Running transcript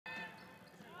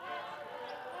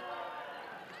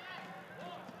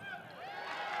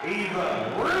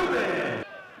Eva Rubin.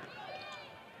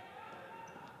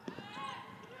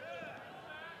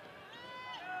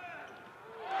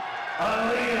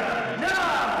 Aaliyah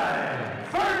 9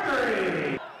 for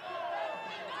 3.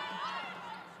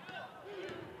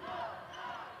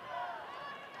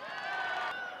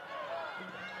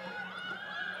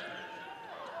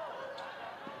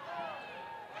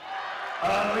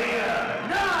 Aaliyah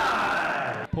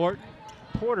 9.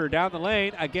 Porter down the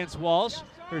lane against Walsh.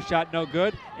 Her shot no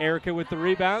good. Erica with the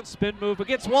rebound. Spin move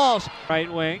against Walsh. Right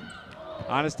wing.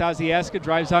 Anastasievska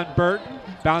drives on Burton.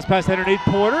 Bounce pass underneath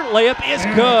Porter. Layup is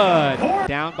good.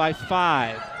 Down by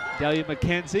 5. Delia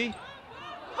McKenzie.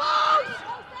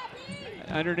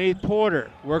 Underneath Porter.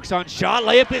 Works on shot.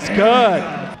 Layup is good.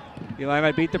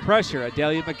 Illini beat the pressure.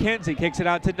 Delia McKenzie kicks it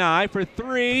out to Nye for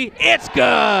 3. It's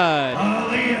good.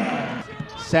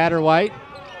 Satterwhite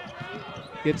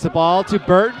gets the ball to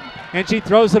Burton, and she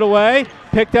throws it away.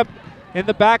 Picked up in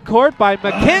the backcourt by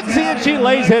McKenzie, and she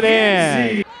lays it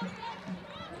in.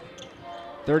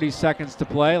 30 seconds to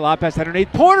play. Lopez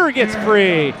underneath. Porter gets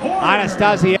free.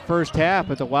 Anastasia. First half,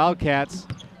 but the Wildcats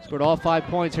scored all 5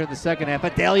 points here in the second half.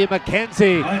 Delia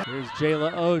McKenzie. Here's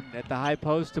Jayla Oden at the high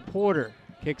post to Porter.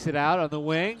 Kicks it out on the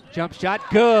wing. Jump shot,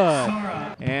 good.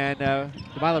 And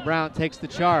Delilah Brown takes the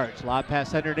charge. Lob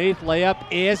pass underneath. Layup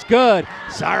is good.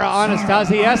 Sara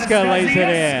Anastasievska lays it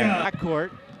in.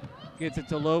 Backcourt gets it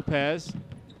to Lopez.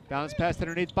 Bounce pass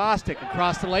underneath Bostic.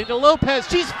 Across the lane to Lopez.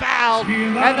 She's fouled.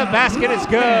 And the basket is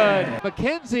good.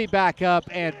 McKenzie back up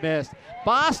and missed.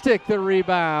 Bostic the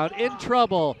rebound. In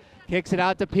trouble. Kicks it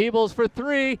out to Peebles for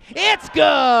 3. It's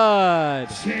good.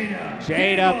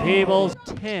 Jada Peebles.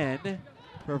 10.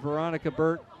 For Veronica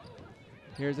Burt.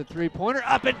 Here's a 3-pointer,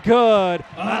 up and good.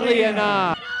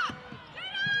 Aaliyah.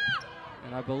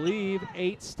 And I believe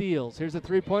 8 steals. Here's a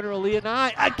 3-pointer,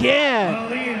 Aaliyah again.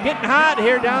 Getting hot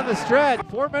here down the stretch.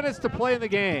 4 minutes to play in the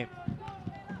game.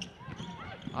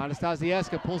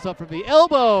 Anastasievska pulls up from the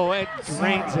elbow and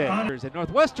drains it. And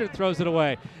Northwestern throws it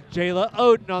away. Jayla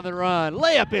Oden on the run.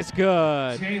 Layup is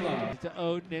good. To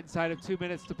Oden inside of 2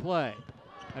 minutes to play.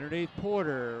 Underneath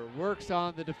Porter, works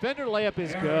on the defender, layup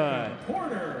is good.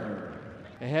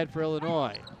 Ahead for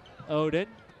Illinois. Oden,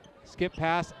 skip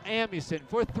pass, Amuson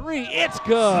for 3, it's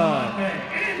good.